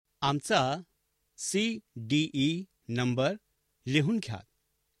आमचा CDE number लिहून घ्या.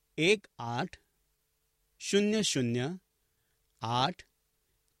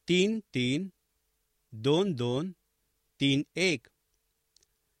 1800-833-2231.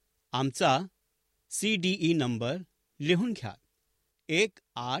 आमचा CDE नंबर लिहून घ्या.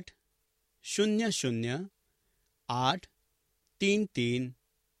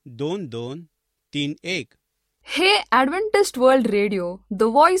 1800-833-2231. हे Adventist World Radio the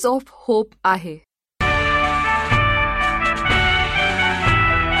Voice of Hope आहे.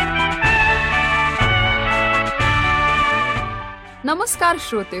 नमस्कार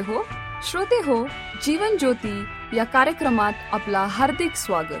श्रोते हो, जीवन ज्योती या कार्यक्रमात आपला हार्दिक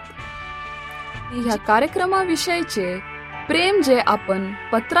स्वागत. ह्या कार्यक्रमाविषयीचे प्रेम जे आपण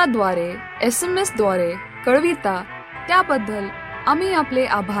पत्राद्वारे SMS द्वारे कळविता त्याबद्दल आम्ही आपले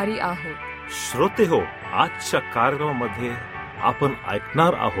आभारी आहोत. श्रोते हो, आजच्या कार्यक्रमामध्ये आपण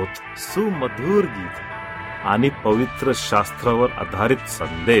ऐकणार आहोत सुमधुर गीत आणि पवित्र शास्त्रावर आधारित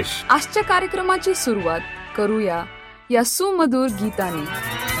संदेश. आजच्या कार्यक्रमाची सुरुवात करूया या सुमधुर गीताने.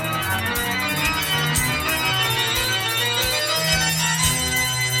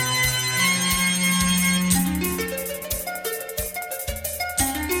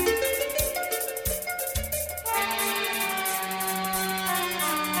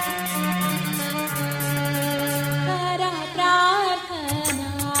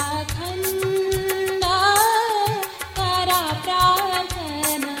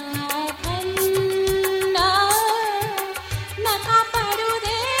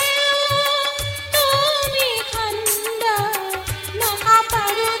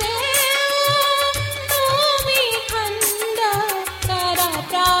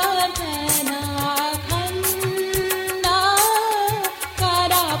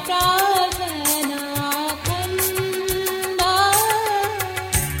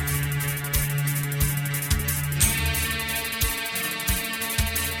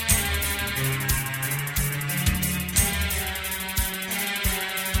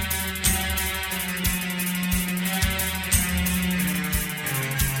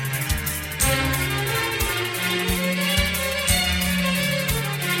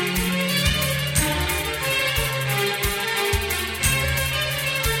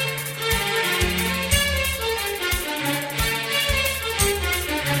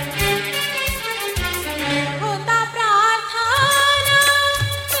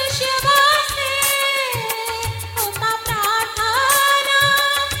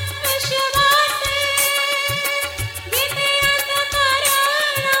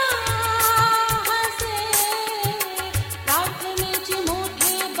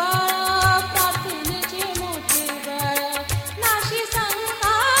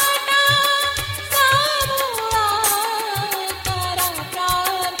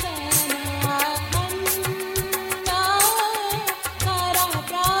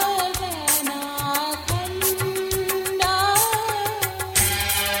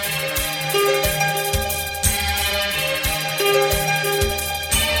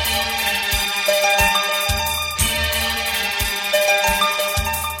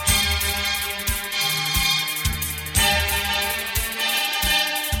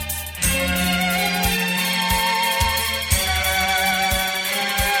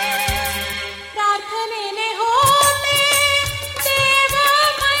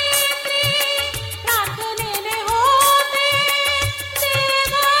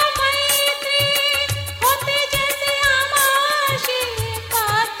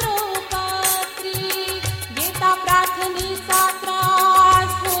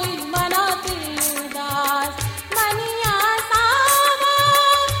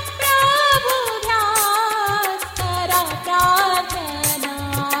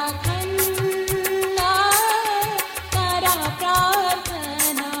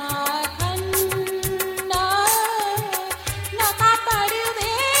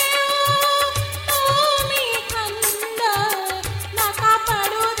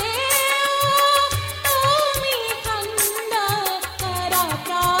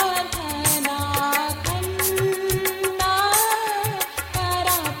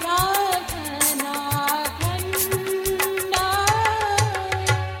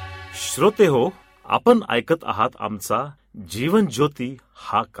 श्रोते हो, आपण ऐकत आहात आमचा जीवन ज्योती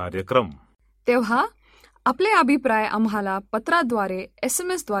हा कार्यक्रम. तेव्हा आपले अभिप्राय आम्हाला पत्राद्वारे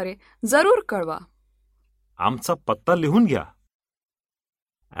SMS द्वारे जरूर कळवा. आमचा पत्ता लिहून घ्या.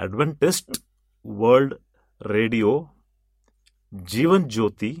 Adventist World Radio, Jeevan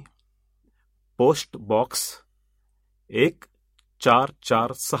Jyoti, post box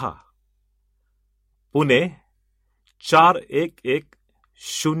 1446, Pune 4110,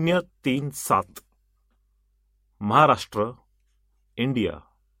 037 Maharashtra, India.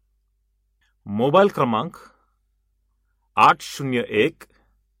 Mobile क्रमांक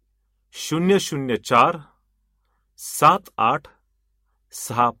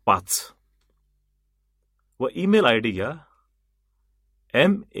 801-004-7865 व ईमेल आयडी घ्या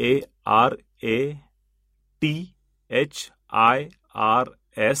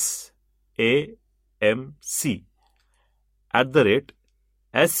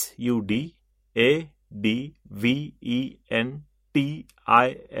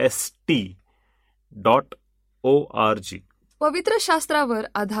पवित्र शास्त्रावर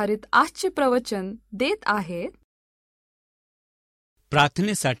आधारित आजचे प्रवचन देत आहेत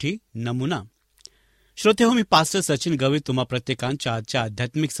प्रार्थनेसाठी नमुना. श्रोते हो, मी पास्टर सचिन गवळी तुम्हा प्रत्येकांच्या आजच्या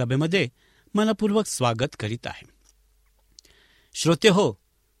आध्यात्मिक सभेमध्ये मनपूर्वक स्वागत करीत आहे. श्रोते हो,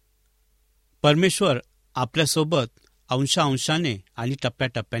 परमेश्वर आपल्यासोबत अंशाने आणि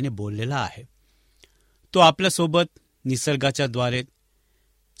टप्प्याटप्प्याने बोललेला आहे. तो आपल्यासोबत निसर्गाच्या द्वारे,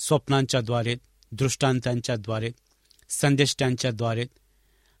 स्वप्नांच्या द्वारे, दृष्टांतांच्या द्वारे, संदेष्टांच्या द्वारे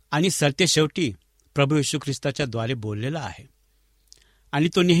आणि सरतेशेवटी प्रभू येशू ख्रिस्ताच्या द्वारे बोललेला आहे. आणि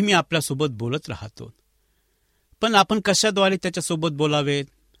तो नेहमी आपल्यासोबत बोलत राहतो. पण आपण कशाद्वारे त्याच्यासोबत बोलावे?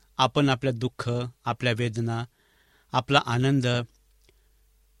 आपण आपल्या दुःख, आपल्या वेदना, आपला आनंद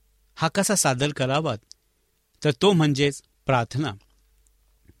हा कसा सादर करावा? तर तो म्हणजेच प्रार्थना.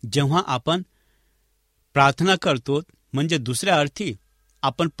 जेव्हा आपण प्रार्थना करतो म्हणजे दुसऱ्या अर्थी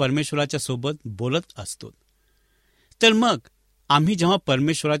आपण परमेश्वराच्या सोबत बोलत असतो. तर मग आम्ही जेव्हा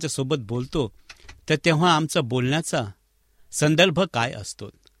परमेश्वराच्या सोबत बोलतो तर तेव्हा आमचा बोलण्याचा संदर्भ काय असतो?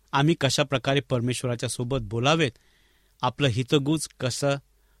 आम्ही कशा प्रकारे परमेश्वराच्या सोबत बोलावेत, आपलं हितगुज कसं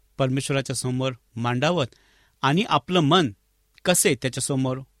परमेश्वराच्या समोर मांडावं आणि आपलं मन कसे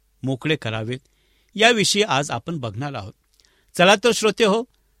त्याच्यासमोर मोकळे करावेत, याविषयी आज आपण बघणार आहोत. चला तर श्रोते हो,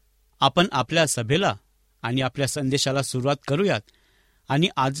 आपण आपल्या सभेला आणि आपल्या संदेशाला सुरुवात करूयात. आणि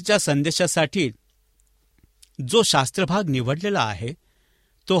आजच्या संदेशासाठी जो शास्त्रभाग निवडलेला आहे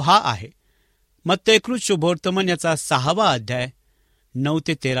तो हा आहे मत्तयकृत शुभवर्तमान याचा 6वा अध्याय 9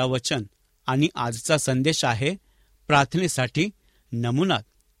 ते 13 वचन. आणि आजचा संदेश आहे प्रार्थनेसाठी नमुना.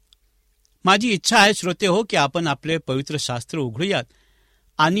 माझी इच्छा आहे श्रोते हो की आपण आपले पवित्र शास्त्र उघडूयात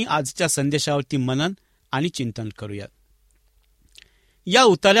आणि आजच्या संदेशावरती मनन आणि चिंतन करूयात. या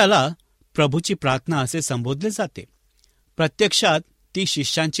उतार्याला प्रभूची प्रार्थना असे संबोधले जाते. प्रत्यक्षात ती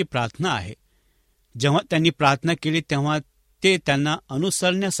शिष्यांची प्रार्थना आहे. जेव्हा त्यांनी प्रार्थना केली तेव्हा ते त्यांना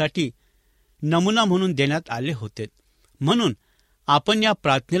अनुसरण्यासाठी नमुना म्हणून देण्यात आले होते. म्हणून आपण या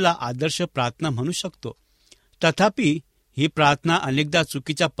प्रार्थनेला आदर्श प्रार्थना म्हणू शकतो. तथापि ही प्रार्थना अनेकदा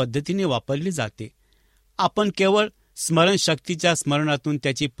चुकीच्या पद्धतीने वापरली जाते. आपण केवळ स्मरणशक्तीच्या स्मरणातून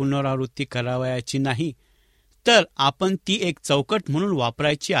त्याची पुनरावृत्ती करावयाची नाही, तर आपण ती एक चौकट म्हणून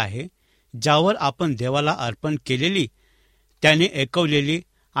वापरायची आहे, ज्यावर आपण देवाला अर्पण केलेली, त्याने ऐकवलेली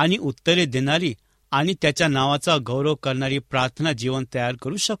आणि उत्तरे देणारी आणि त्याच्या नावाचा गौरव करणारी प्रार्थना जीवन तयार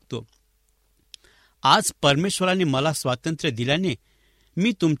करू शकतो. आज परमेश्वराने मला स्वातंत्र्य दिल्याने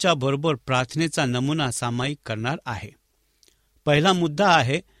मी तुमच्या बरोबर प्रार्थनेचा नमुना सामायिक करणार आहे. पहिला मुद्दा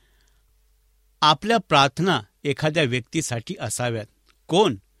आहे, आपल्या प्रार्थना एखाद्या व्यक्तीसाठी असाव्यात.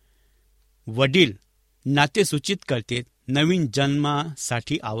 कोण? वडील, नाते सूचित करते नवीन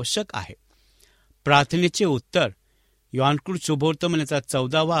जन्मासाठी आवश्यक आहे. प्रार्थनेचे उत्तर योहानकृत शुभवर्तमानाचा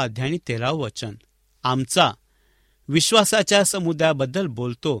 14वा अध्याय 13 वचन आमचा विश्वासाच्या समुदायाबद्दल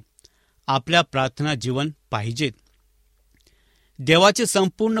बोलतो. आपल्या प्रार्थना जीवन पाहिजेत. देवाचे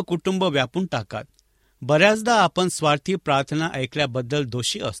संपूर्ण कुटुंब व्यापून टाकात. बऱ्याचदा आपण स्वार्थी प्रार्थना ऐकल्याबद्दल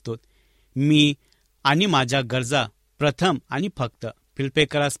दोषी असतो. मी आणि माझ्या गरजा प्रथम आणि फक्त.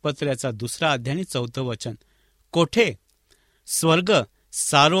 फिलिप्पियरास पत्र याचा 2 अध्याय 4 वचन. कोठे? स्वर्ग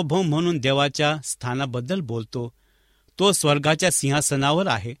सार्वभौम म्हणून देवाच्या स्थानाबद्दल बोलतो. तो स्वर्गाच्या सिंहासनावर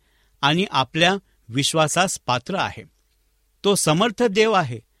आहे आणि आपल्या विश्वासास पात्र आहे. तो समर्थ देव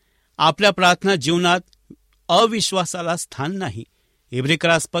आहे. आपल्या प्रार्थना जीवनात अविश्वासाला स्थान नाही.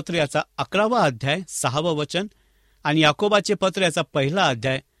 इब्रिकरास पत्र याचा 11वा अध्याय 6 वचन आणि याकोबाचे पत्र याचा 1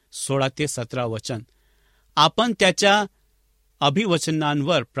 अध्याय 16 ते 17 वचन. आपण त्याच्या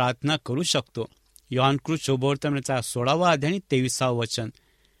अभिवचनांवर प्रार्थना करू शकतो. योहानकृत शुभवर्तमानाचा 16वा अध्याय 23 वचन.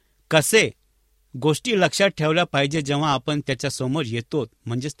 कसे गोष्टी लक्षात ठेवल्या पाहिजे जेव्हा आपण त्याच्या समोर येतो,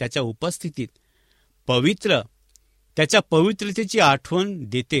 म्हणजेच त्याच्या उपस्थितीत. पवित्र, त्याच्या पवित्रतेची आठवण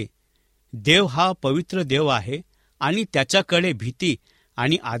देते. देव हा पवित्र देव आहे आणि त्याच्याकडे भीती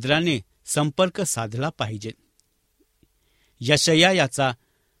आणि आदराने संपर्क साधला पाहिजे. यशया याचा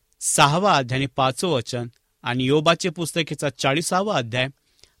 6वा अध्याय 5 वचन आणि योबाचे पुस्तकेचा 40वा अध्याय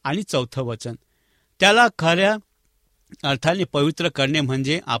आणि 4 वचन. त्याला खऱ्या अर्थाने पवित्र करणे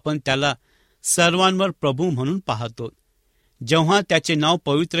म्हणजे आपण त्याला सर्वांवर प्रभू म्हणून पाहतो. जेव्हा त्याचे नाव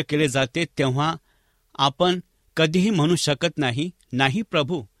पवित्र केले जाते तेव्हा आपण कधीही म्हणू शकत नाही, नाही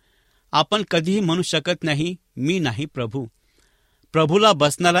प्रभू. आपण कधीही म्हणू शकत नाही, मी नाही प्रभू. प्रभूला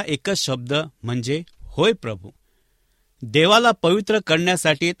बसणारा एकच शब्द म्हणजे होय प्रभू. देवाला पवित्र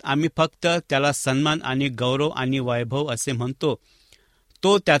करण्यासाठी आम्ही फक्त त्याला सन्मान आणि गौरव आणि वैभव असे म्हणतो.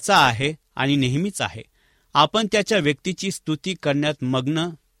 तो त्याचा आहे आणि नेहमीच आहे. आपण त्याच्या व्यक्तीची स्तुती करण्यात मग्न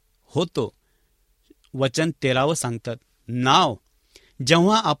होतो. वचन 13 सांगतात, नाव.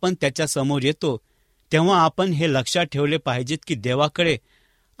 जेव्हा आपण त्याच्या समोर येतो तेव्हा आपण हे लक्षात ठेवले पाहिजेत की देवाकडे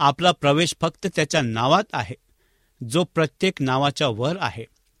आपला प्रवेश फक्त त्याच्या नावात आहे, जो प्रत्येक नावाच्या वर आहे.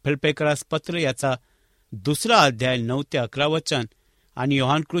 फिलिप्पियरास पत्र याचा 2 अध्याय 9 ते 11 वचन आणि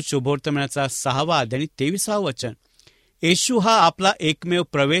योहानकृत शुभवर्तमानाचा 6 अध्याय 23 वचन. येशू हा आपला एकमेव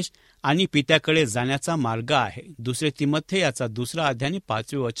प्रवेश आणि पित्याकडे जाण्याचा मार्ग आहे. 2 तिमोथेय याचा 2 अध्याय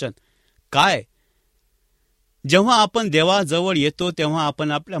 5 वचन. काय? जेव्हा आपण देवाजवळ येतो तेव्हा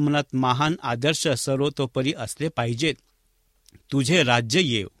आपण आपल्या मनात महान आदर्श सर्वतोपरी असले पाहिजेत. तुझे राज्य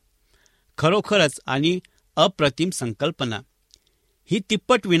येव. खरोखरच आणि अप्रतिम संकल्पना. ही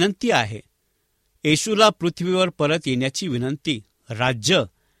तिप्पट विनंती आहे. येशूला पृथ्वीवर परत येण्याची विनंती. राज्य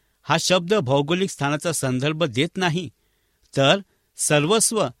हा शब्द भौगोलिक स्थानाचा संदर्भ देत नाही, तर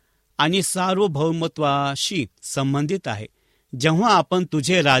सर्वस्व आणि सार्वभौमत्वाशी संबंधित आहे. जेव्हा आपण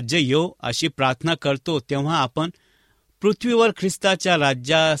तुझे राज्य येव अशी प्रार्थना करतो तेव्हा आपण पृथ्वीवर ख्रिस्ताच्या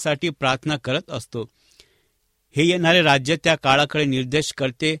राज्यासाठी प्रार्थना करत असतो. हे येणारे राज्य त्या काळाकडे निर्देश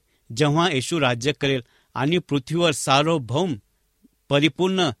करते जेव्हा येशू राज्य करेल आणि पृथ्वीवर सार्वभौम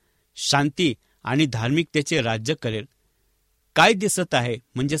परिपूर्ण शांती आणि धार्मिकतेचे राज्य करेल. काय दिसत आहे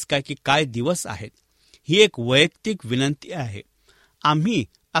म्हणजेच काय की काय दिवस आहेत. ही एक वैयक्तिक विनंती आहे. आम्ही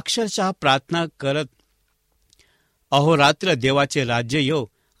अक्षरशः प्रार्थना करत अहोरात्र देवाचे राज्य येव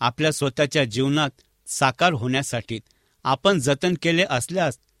आपल्या स्वतःच्या जीवनात साकार होण्यासाठी आपण जतन केले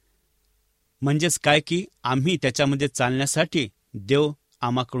असल्यास म्हणजेच काय की आम्ही त्याच्यामध्ये चालण्यासाठी देव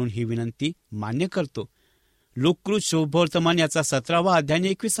आम्हाकडून ही विनंती मान्य करतो. लूकाकृत शुभवर्तमान याचा 17 अध्याय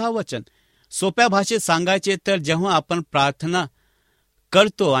 21 वचन. सोप्या भाषेत सांगायचे तर जेव्हा आपण प्रार्थना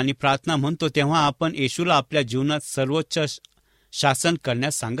करतो आणि प्रार्थना म्हणतो तेव्हा आपण येशूला आपल्या जीवनात सर्वोच्च शासन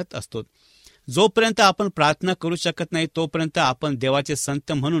करण्यास सांगत असतो. जोपर्यंत आपण प्रार्थना करू शकत नाही तोपर्यंत आपण देवाचे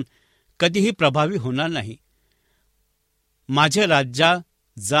संत म्हणून कधीही प्रभावी होणार नाही. माझे राज्य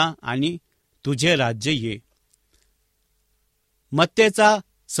जा आणि तुझे राज्य ये. मत्तेचा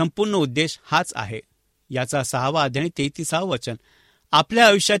संपूर्ण उद्देश हाच आहे. याचा 6 अध्याय 33 वचन. आपल्या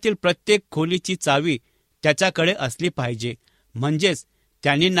आयुष्यातील प्रत्येक खोलीची चावी त्याच्याकडे असली पाहिजे. म्हणजेच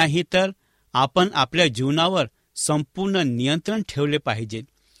त्याने नाही तर आपण आपल्या जीवनावर संपूर्ण नियंत्रण ठेवले पाहिजे.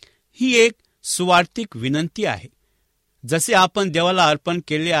 ही एक सुवार्थिक विनंती आहे. जसे आपण देवाला अर्पण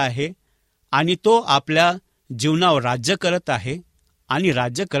केले आहे आणि तो आपल्या जीवनावर राज्य करत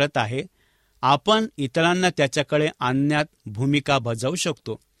आहे आपण इतरांना त्याच्याकडे आणण्यात भूमिका बजावू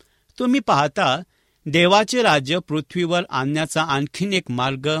शकतो. तुम्ही पाहता देवाचे राज्य पृथ्वीवर आणण्याचा आणखीन एक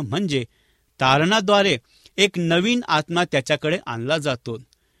मार्ग म्हणजे तारणाद्वारे एक नवीन आत्मा त्याच्याकडे आणला जातो.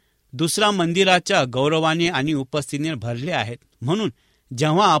 दुसरा मंदिराच्या गौरवाने आणि उपस्थितीने भरले आहेत. म्हणून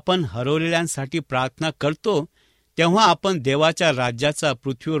जेव्हा आपण हरवलेल्यांसाठी प्रार्थना करतो तेव्हा आपण देवाच्या राज्याचा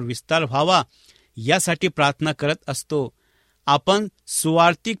पृथ्वीवर विस्तार व्हावा यासाठी प्रार्थना करत असतो. आपण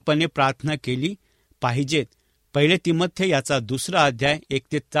सुवार्थिकपणे प्रार्थना केली पाहिजेत. 1 तिमोथेय याचा 2 अध्याय 1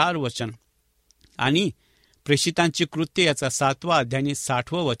 ते 4 वचन आणि प्रेषितांची कृत्ये याचा 7 अध्याय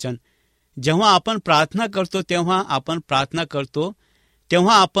 60 वचन. जेव्हा आपण प्रार्थना करतो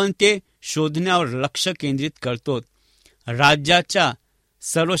तेव्हा आपण ते शोधण्यावर लक्ष केंद्रित करतो. राज्याच्या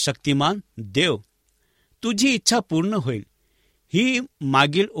सर्वशक्तिमान देव, तुझी इच्छा पूर्ण होईल. ही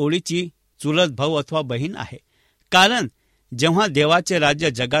मागील ओळीची चुलत भाऊ अथवा बहीण आहे. कारण जेव्हा देवाचे राज्य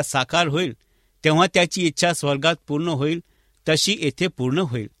जगात साकार होईल तेव्हा त्याची इच्छा स्वर्गात पूर्ण होईल तशी येथे पूर्ण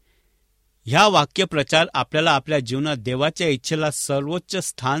होईल. ह्या वाक्यप्रचार आपल्याला आपल्या जीवनात देवाच्या इच्छेला सर्वोच्च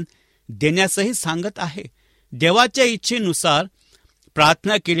स्थान देण्यासही सांगत आहे. देवाच्या इच्छेनुसार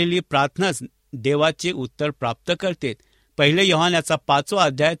प्रार्थना केलेली प्रार्थनाच देवाचे उत्तर प्राप्त करते. 1 योहान याचा 5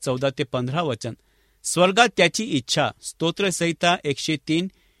 अध्याय 14 ते 15 वचन. स्वर्गात त्याची इच्छा. स्तोत्रसंहिता 103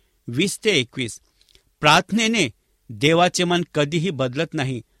 20 ते 21. प्रार्थनेने देवाचे मन कधीही बदलत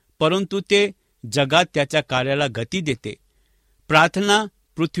नाही, परंतु ते जगात त्याच्या कार्याला गती देते. प्रार्थना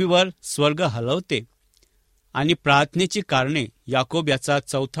पृथ्वीवर स्वर्ग हलवते. आणि प्रार्थनेची कारणे याकोब याचा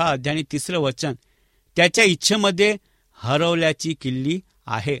 4 अध्याय 3 वचन त्याच्या इच्छेमध्ये हरवल्याची किल्ली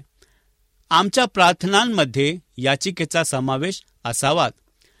आहे. आमच्या प्रार्थनांमध्ये याचिकेचा समावेश असावा.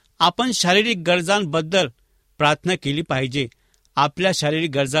 आपण शारीरिक गरजांबद्दल प्रार्थना केली पाहिजे. आपल्या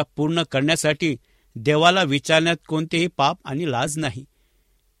शारीरिक गरजा पूर्ण करण्यासाठी देवाला विचारण्यात कोणतेही पाप आणि लाज नाही.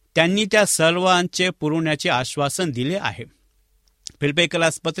 त्यांनी त्या सर्वांचे पुरवण्याचे आश्वासन दिले आहे.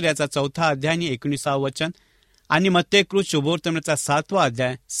 फिलिप्पियर्स पत्र याचा 4 अध्याय आणि 19 वचन आणि मत्तेकृत शुभवर्तमानाचा 7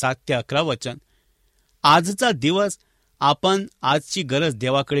 अध्याय 7 ते 11 वचन. आजचा दिवस आपण आजची गरज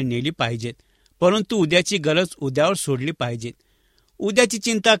देवाकडे नेली पाहिजे, परंतु उद्याची गरज उद्यावर सोडली पाहिजे. उद्याची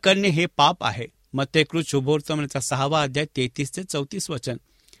चिंता करणे हे पाप आहे. मत्तेकृत शुभवर्तमानाचा 6 अध्याय 33 ते 34 वचन.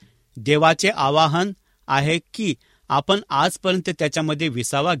 देवाचे आवाहन आहे की आपण आजपर्यंत त्याच्यामध्ये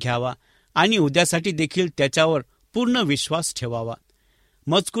विसावा घ्यावा आणि उद्यासाठी देखील त्याच्यावर पूर्ण विश्वास ठेवावा.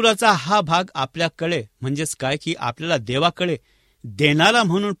 मजकुराचा हा भाग आपल्याकडे म्हणजेच काय की आपल्याला देवाकडे देणारा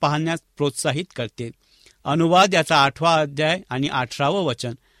म्हणून पाहण्यास प्रोत्साहित करते. अनुवाद याचा 8 अध्याय आणि 18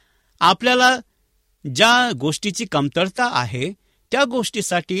 वचन. आपल्याला ज्या गोष्टीची कमतरता आहे त्या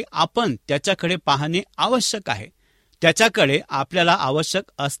गोष्टीसाठी आपण त्याच्याकडे पाहणे आवश्यक आहे. त्याच्याकडे आपल्याला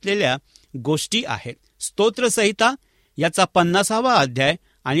आवश्यक असलेल्या गोष्टी आहेत. स्तोत्रसंहिता याचा 50 अध्याय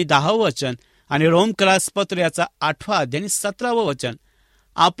आणि 10 वचन आणि रोमकरासपत्र याचा 8 अध्याय आणि 17 वचन.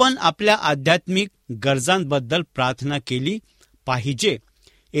 आपण आपल्या आध्यात्मिक गरजांबद्दल प्रार्थना केली पाहिजे.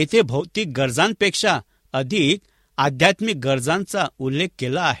 येथे भौतिक गरजांपेक्षा अधिक आध्यात्मिक गरजांचा उल्लेख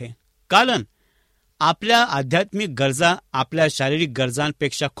केला आहे, कारण आपल्या आध्यात्मिक गरजा आपल्या शारीरिक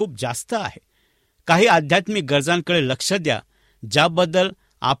गरजांपेक्षा खूप जास्त आहे. काही आध्यात्मिक गरजांकडे लक्ष द्या, ज्याबद्दल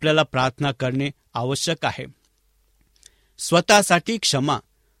आपल्याला प्रार्थना करणे आवश्यक आहे. स्वतःसाठी क्षमा,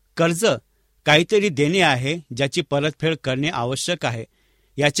 कर्ज, काहीतरी देणे आहे ज्याची परतफेड करणे आवश्यक आहे.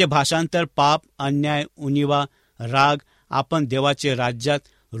 याचे भाषांतर पाप, अन्याय, उणिवा, राग, आपण देवाचे राज्यात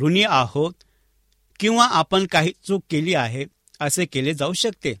ऋणी आहोत किंवा आपण काही चूक केली आहे असे केले जाऊ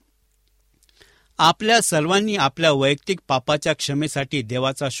शकते. आपल्या सर्वांनी आपल्या वैयक्तिक पापाच्या क्षमेसाठी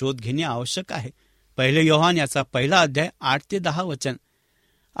देवाचा शोध घेणे आवश्यक आहे. 1 योहान याचा 1 अध्याय 8 ते 10 वचन.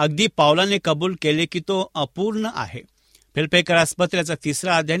 अगदी पावलाने कबूल केले की तो अपूर्ण आहे. फिलिप्पियर्स पत्र याचा 3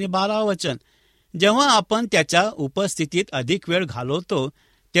 अध्याय आणि 12 वचन. जेव्हा आपण त्याच्या उपस्थितीत अधिक वेळ घालवतो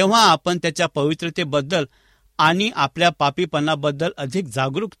तेव्हा आपण त्याच्या पवित्रतेबद्दल आणि आपल्या पापीपणाबद्दल अधिक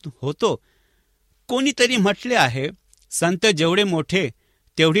जागरूक होतो. कोणीतरी म्हटले आहे, संत जेवढे मोठे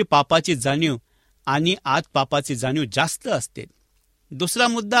तेवढी पापाची जाणीव आणि आत पापाची जाणीव जास्त असते. दुसरा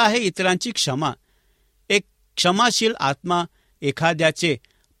मुद्दा आहे इतरांची क्षमा. एक क्षमाशील आत्मा एखाद्याचे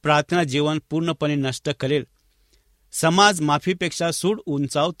प्रार्थना जीवन पूर्णपणे नष्ट करेल. समाज माफीपेक्षा सूड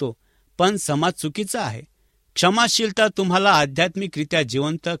उंचावतो, पण समाज चुकीचा आहे. क्षमाशीलता तुम्हाला आध्यात्मिकरित्या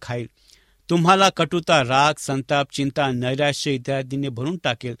जिवंत खाईल. तुम्हाला कटुता, राग, संताप, चिंता, नैराश्य इत्यादीने भरून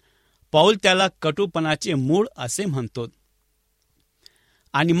टाकेल. पौल त्याला कटुपणाचे मूळ असे म्हणतो.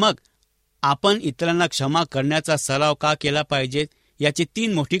 आणि मग आपण इतरांना क्षमा करण्याचा सराव का केला पाहिजे याची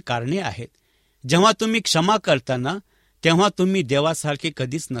 3 मोठी कारणे आहेत. जेव्हा तुम्ही क्षमा करताना तेव्हा तुम्ही देवासारखे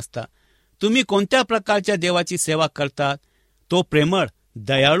कधीच नसता. तुम्ही कोणत्या प्रकारच्या देवाची सेवा करतात? तो प्रेमळ,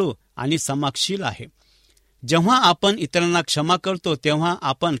 दयाळू आणि समाक्षील आहे. जेव्हा आपण इतरांना क्षमा करतो तेव्हा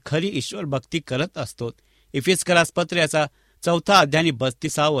आपण खरी ईश्वर भक्ती करत असतो. इफिसकरास पत्र याचा 4 अध्याय आणि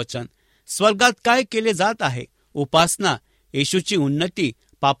 32 वचन. स्वर्गात काय केले जात आहे? उपासना, येशूची उन्नती,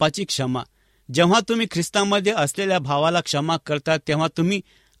 पापाची क्षमा. जेव्हा तुम्ही ख्रिस्तामध्ये असलेल्या भावाला क्षमा करता तेव्हा तुम्ही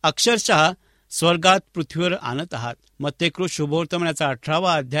अक्षरशः स्वर्गात पृथ्वीवर आणत आहात. मत्तेकृत शुभवर्तमानाचा 18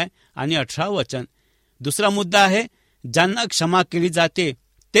 अध्याय आणि 18 वचन. दुसरा मुद्दा आहे ज्यांना क्षमा केली जाते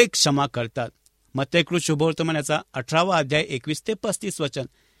ते क्षमा करतात. मत्तेकृत शुभवर्तमानाचा 18 अध्याय 21 ते 35 वचन.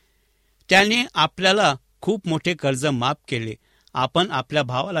 त्याने आपल्याला खूप मोठे कर्ज माफ केले. आपण आपल्या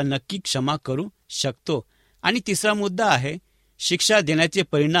भावाला नक्की क्षमा करू शकतो. आणि तिसरा मुद्दा आहे शिक्षा देण्याचे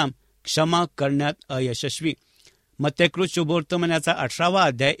परिणाम क्षमा करण्यात अयशस्वी. मत्तेकृत शुभवर्तमानाचा 18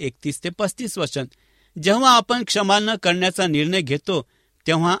 अध्याय 31 ते 35 वचन. जेव्हा आपण क्षमा न करण्याचा निर्णय घेतो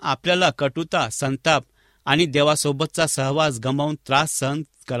तेव्हा आपल्याला कटुता, संताप आणि देवासोबतचा सहवास गमावून त्रास सहन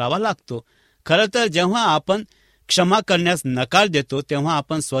करावा लागतो. खरं तर जेव्हा आपण क्षमा करण्यास नकार देतो तेव्हा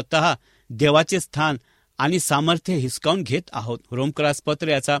आपण स्वतः देवाचे स्थान आणि सामर्थ्य हिसकावून घेत आहोत. रोमकरासपत्र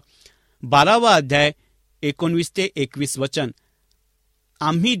याचा 12 अध्याय 19 ते 21 वचन.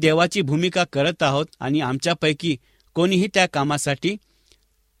 आम्ही देवाची भूमिका करत आहोत आणि आमच्यापैकी कोणीही त्या कामासाठी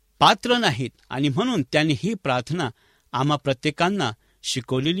पात्र नाहीत आणि म्हणून त्यांनी ही प्रार्थना आम्हा प्रत्येकांना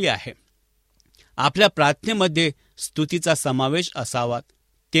शिकवलेली आहे. आपल्या प्रार्थनेमध्ये स्तुतीचा समावेश असावा.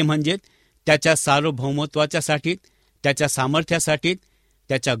 ते म्हणजे त्याच्या सार्वभौमत्वाच्यासाठी, त्याच्या सामर्थ्यासाठी,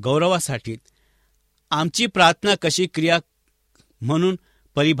 त्याच्या गौरवासाठी. आमची प्रार्थना कशी क्रिया म्हणून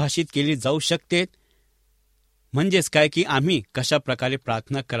परिभाषित केली जाऊ शकते म्हणजेच काय की आम्ही कशा प्रकारे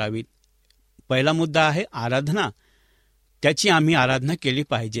प्रार्थना करावी. पहिला मुद्दा आहे आराधना. त्याची आम्ही आराधना केली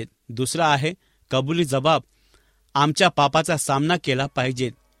पाहिजे. दुसरा आहे कबुली जबाब. आमच्या पापाचा सामना केला पाहिजे.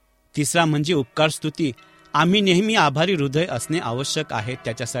 तिसरा म्हणजे उपकार स्तुती. आम्ही नेहमी आभारी हृदय असणे आवश्यक आहे.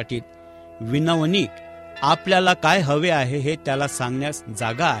 त्याच्यासाठी विनवणी, आपल्याला काय हवे आहे हे त्याला सांगण्यास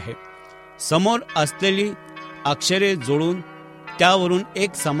जागा आहे. समोर असलेली अक्षरे जोडून त्यावरून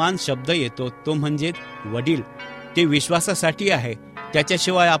एक समान शब्द येतो, तो म्हणजे वडील. ते विश्वासासाठी आहे.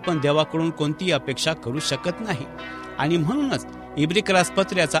 त्याच्याशिवाय आपण देवाकडून कोणतीही अपेक्षा करू शकत नाही. आणि म्हणूनच इब्री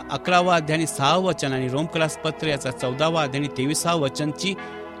क्रासपत्र याचा 11वा अध्याय आणि 6 वचन आणि रोम क्रासपत्र याचा 14वा अध्याय आणि 23 वचनची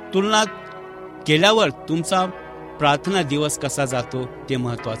तुलना केल्यावर तुमचा प्रार्थना दिवस कसा जातो ते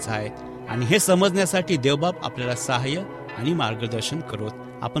महत्वाचं आहे. आणि हे समजण्यासाठी देवबाप आपल्याला सहाय्य आणि मार्गदर्शन करोत.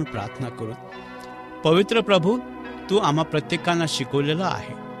 आपण प्रार्थना करू. पवित्र प्रभू, तू आम्हा प्रत्येकांना शिकवलेलं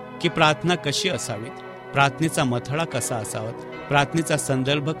आहे की प्रार्थना कशी असावी, प्रार्थनेचा मथळा कसा असावा, प्रार्थनेचा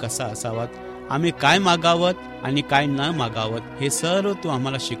संदर्भ कसा असावा, आम्ही काय मागावत आणि काय न मागावत हे सर्व तू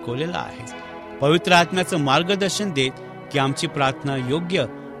आम्हाला शिकवलेलं आहेस. पवित्र आत्म्याचं मार्गदर्शन देत की आमची प्रार्थना योग्य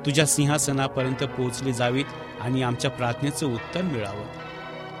तुझ्या सिंहासनापर्यंत पोहोचली जावीत आणि आमच्या प्रार्थनेचं उत्तर मिळावं.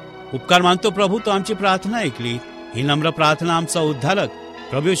 उपकार मानतो प्रभू, तू आमची प्रार्थना ऐकली. ही नम्र प्रार्थना आमचा उद्धारक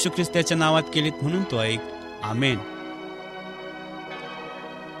प्रभू येशू ख्रिस्ताच्या नावात केलीत म्हणून तो ऐक. आमेन.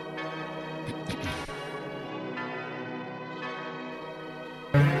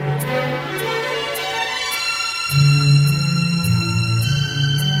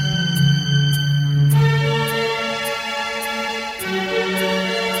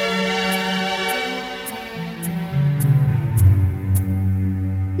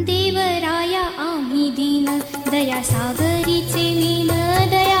 देवराया आम्ही दीन, दया सागरीचे मीन,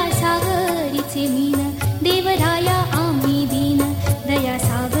 दया सागरीचे मीन. देवराया आम्ही दीन, दया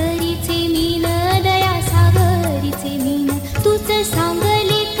सागरीचे मीन, दया सागरीचे मीन. तूच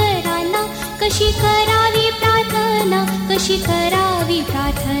सांगले कराना, कशी करावी प्रार्थना, कशी करावी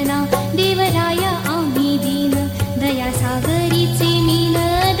प्रार्थना. देवराया आम्ही दीन, दया सागरीचे मीन,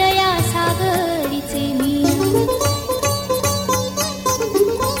 दया सागरीचे मीन.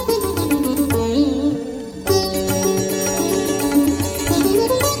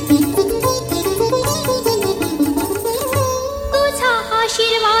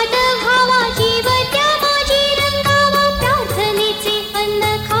 आशीर्वाद व्हावा, जीव त्या माझी रंगावा, प्रार्थनेचे अन्न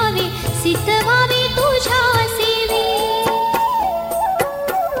खावे, सिद्ध व्हावे तुझ्या सेवे.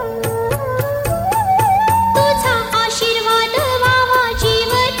 तुझा आशीर्वाद व्हावा,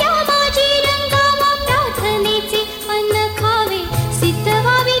 जीव त्या माझी रंगावा, प्रार्थनेचे अन्न खावे, सिद्ध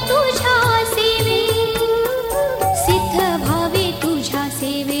व्हावे तुझ्या सेवे, सिद्ध व्हावे तुझ्या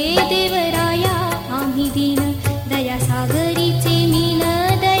सेवे. देवराया आम्ही दीन, दया सागरीचे मीन,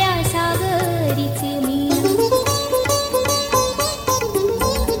 दया सागरीचे मीन.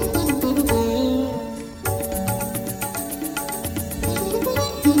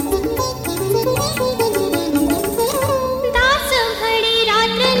 दास म्हणे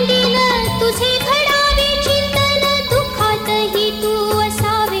रात्रंदिन तुझे घडावे चिंतन, दुःखातही तू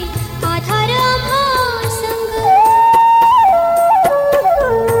असावे आधार आम्हा संग.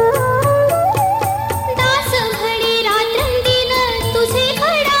 दास म्हणे रात्रंदिन तुझे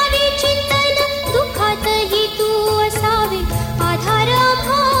घडावे चिंतन, दुःखातही तू असावे आधार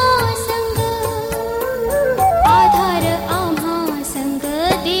आम्हा संग, आधार आम्हा संग.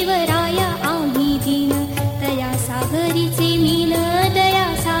 देवराया आम्ही दीन, दया सागरीचे मीन,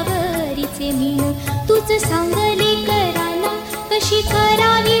 दया सागरीचे मीन. तूच सांगले कराना, कशी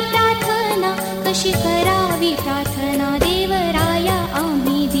करावी प्रार्थना, कशी करावी प्रार्थना. देवराया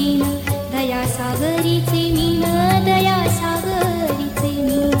आम्ही दीन, दया सागरीचे मीन, दया सागरीचे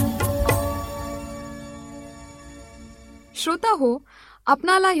मीन. श्रोता हो,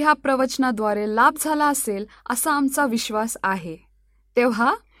 आपणाला ह्या प्रवचनाद्वारे लाभ झाला असेल असा आमचा विश्वास आहे.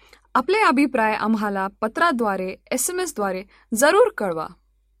 तेव्हा आपले अभिप्राय आम्हाला पत्राद्वारे, SMS द्वारे जरूर कळवा.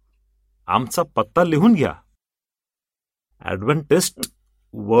 आमचा पत्ता लिहून घ्या. Adventist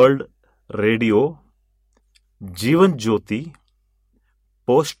World Radio, Jeevan Jyoti,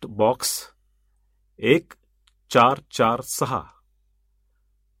 post box 1446,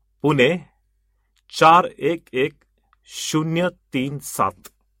 Pune 411037,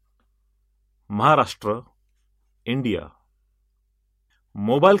 Maharashtra, India.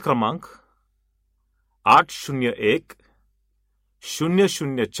 Mobile क्रमांक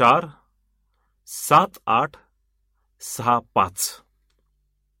 801-004-7865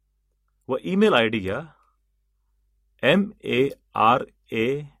 व ईमेल आय डी घ्या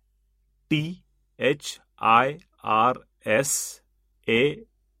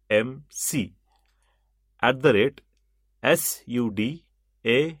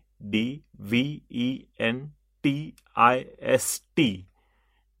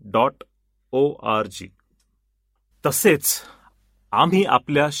तसेच आम्ही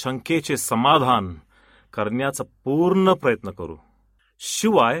आपल्या शंकेचे समाधान करण्याचा पूर्ण प्रयत्न करू.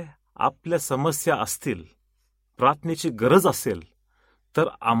 शिवाय आपल्या समस्या असतील, प्रार्थनेची गरज असेल तर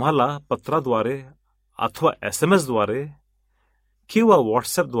आम्हाला पत्राद्वारे अथवा SMS द्वारे किंवा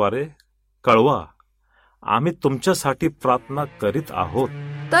व्हॉट्सअपद्वारे कळवा. आम्ही तुमच्यासाठी प्रार्थना करीत आहोत.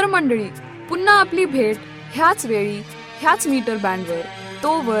 तर मंडळी, पुन्हा आपली भेट ह्याच वेळी ह्याच मीटर बँडवर.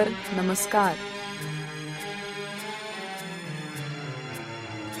 तोवर नमस्कार.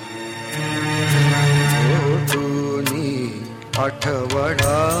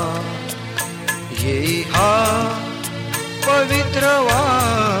 आठवडा येई हा पवित्र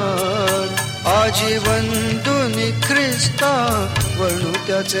वार, आजीवन दुनी ख्रिस्ता वणू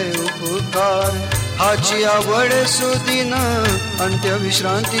त्याचे उपकार. हाची आवड सुदिन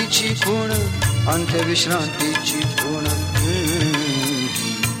अंत्यविश्रांतीची खूण, अंत्यविश्रांतीची खूण.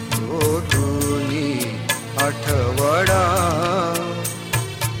 ओठुनी आठवडा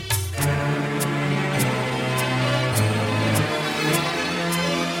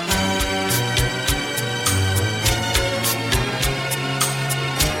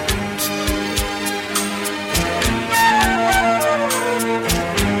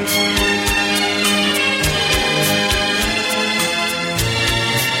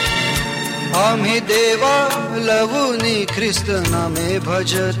आम्ही देवा लवुनी ख्रिस्त नामे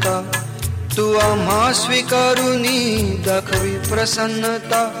भजता, तू आम्हा स्वीकारुनी दाखवी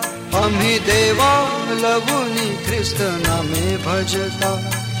प्रसन्नता. आम्ही देवा लवुनी ख्रिस्त नामे भजता,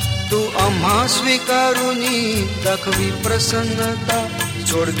 तू आम्हा स्वीकारुनी दाखवी प्रसन्नता.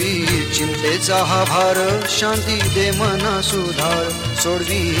 सोडवी चिंतेचा हा भार, शांती दे मना सुधार.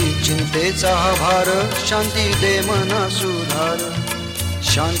 सोडवी चिंतेचा हा भार, शांती दे मना सुधार.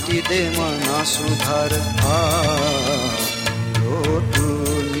 शांती दे मना सुधार.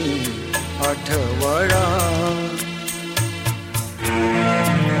 लोटुनी आठवडा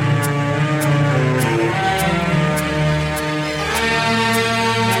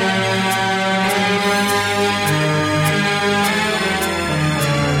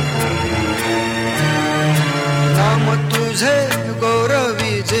नाम तुझे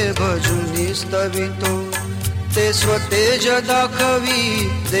गौरवी जे भजुनी स्तवितो, ते स्वतेज दाखवी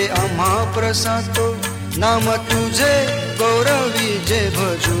दे आम्हा प्रसातो. नाम तुझे गौरवी जे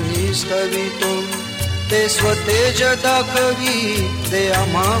भजुनी स्तवितो, ते स्वतेज दाखवी दे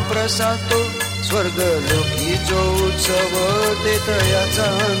आम्हा प्रसातो. स्वर्ग लोकी जो उत्सव देत याचा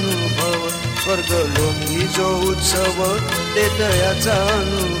अनुभव, स्वर्ग लोकी जो उत्सव देत याचा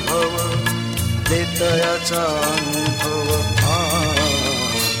अनुभव, देत याचा अनुभव.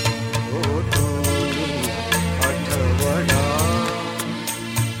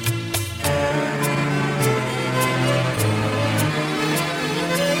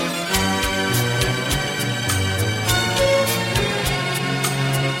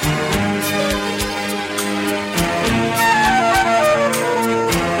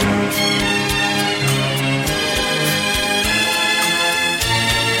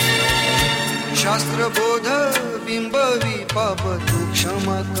 शास्त्रबोध बिंबवी पाप तू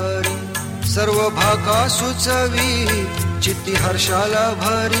क्षमा करी, सर्व भाका सुचवी चित्ती हर्षाला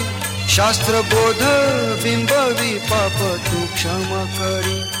भरी. शास्त्रबोध बिंबवी पाप तू क्षमा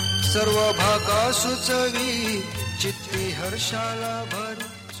करी, सर्व भाका सुचवी चित्ती हर्षाला भरी.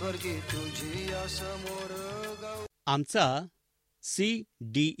 स्वर्गी तुझी या समोर गाव. आमचा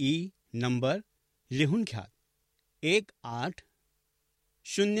CDE नंबर लिहून घ्या.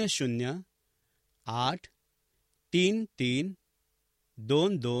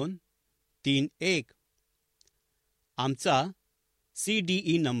 1800-833-2231. आमचा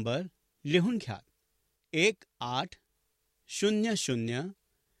CDE नंबर लिहून घ्या.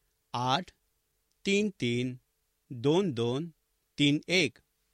 1800-833-2231.